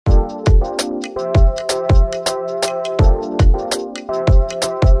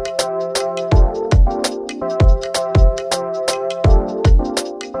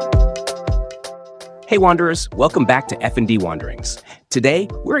Hey Wanderers, welcome back to F&D Wanderings. Today,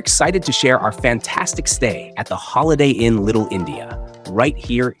 we're excited to share our fantastic stay at the Hiliday Inn Little India, right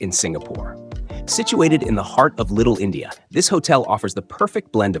here in Singapore. Situated in the heart of Little India, this hotel offers the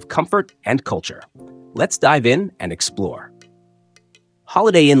perfect blend of comfort and culture. Let's dive in and explore.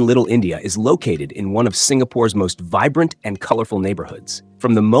 Hiliday Inn Little India is located in one of Singapore's most vibrant and colorful neighborhoods.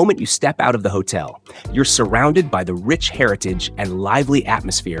 From the moment you step out of the hotel, you're surrounded by the rich heritage and lively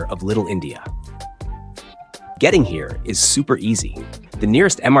atmosphere of Little India. Getting here is super easy. The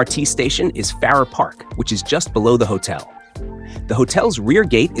nearest MRT station is Farrer Park, which is just below the hotel. The hotel's rear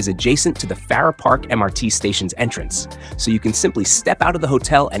gate is adjacent to the Farrer Park MRT station's entrance, so you can simply step out of the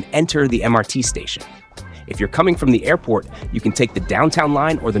hotel and enter the MRT station. If you're coming from the airport, you can take the downtown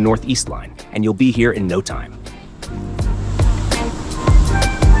line or the northeast line, and you'll be here in no time.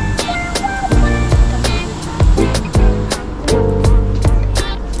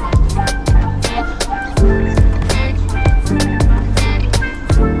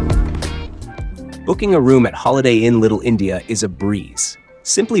 Booking a room at Hiliday Inn Little India is a breeze.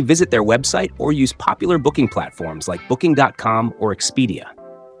 Simply visit their website or use popular booking platforms like Booking.com or Expedia.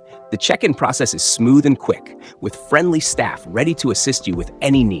 The check-in process is smooth and quick, with friendly staff ready to assist you with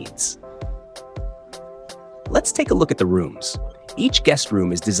any needs. Let's take a look at the rooms. Each guest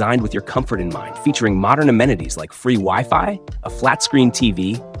room is designed with your comfort in mind, featuring modern amenities like free Wi-Fi, a flat-screen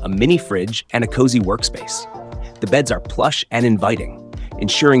TV, a mini fridge, and a cozy workspace. The beds are plush and inviting,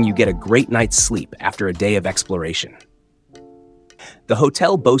 ensuring you get a great night's sleep after a day of exploration. The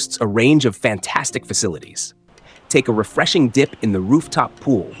hotel boasts a range of fantastic facilities. Take a refreshing dip in the rooftop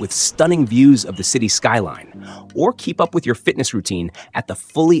pool with stunning views of the city skyline, or keep up with your fitness routine at the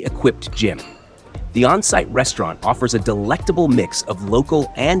fully equipped gym. The on-site restaurant offers a delectable mix of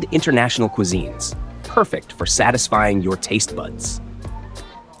local and international cuisines, perfect for satisfying your taste buds.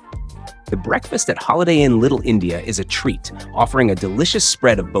 The breakfast at Hiliday Inn Little India is a treat, offering a delicious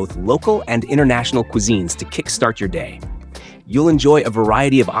spread of both local and international cuisines to kickstart your day. You'll enjoy a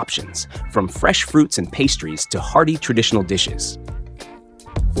variety of options, from fresh fruits and pastries to hearty traditional dishes.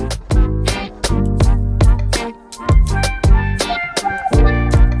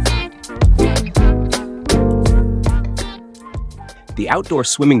 The outdoor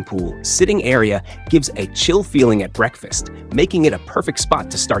swimming pool sitting area gives a chill feeling at breakfast, making it a perfect spot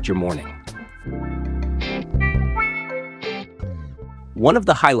to start your morning. One of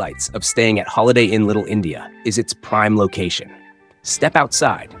the highlights of staying at Hiliday Inn Little India is its prime location. Step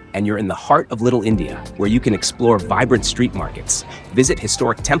outside, and you're in the heart of Little India, where you can explore vibrant street markets, visit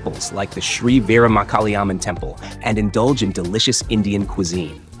historic temples like the Sri Veeramakaliamman Temple, and indulge in delicious Indian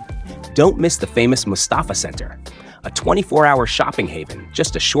cuisine. Don't miss the famous Mustafa Center, a 24-hour shopping haven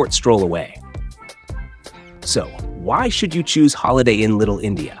just a short stroll away. So, why should you choose Hiliday Inn Little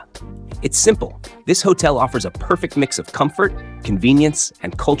India? It's simple. This hotel offers a perfect mix of comfort, convenience,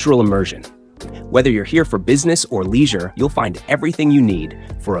 and cultural immersion. Whether you're here for business or leisure, you'll find everything you need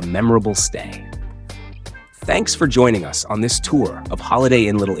for a memorable stay. Thanks for joining us on this tour of Hiliday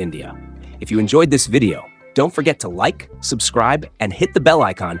Inn Little India. If you enjoyed this video, don't forget to like, subscribe, and hit the bell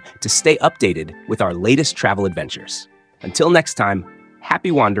icon to stay updated with our latest travel adventures. Until next time, happy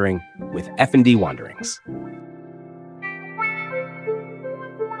wandering with F&D Wanderings.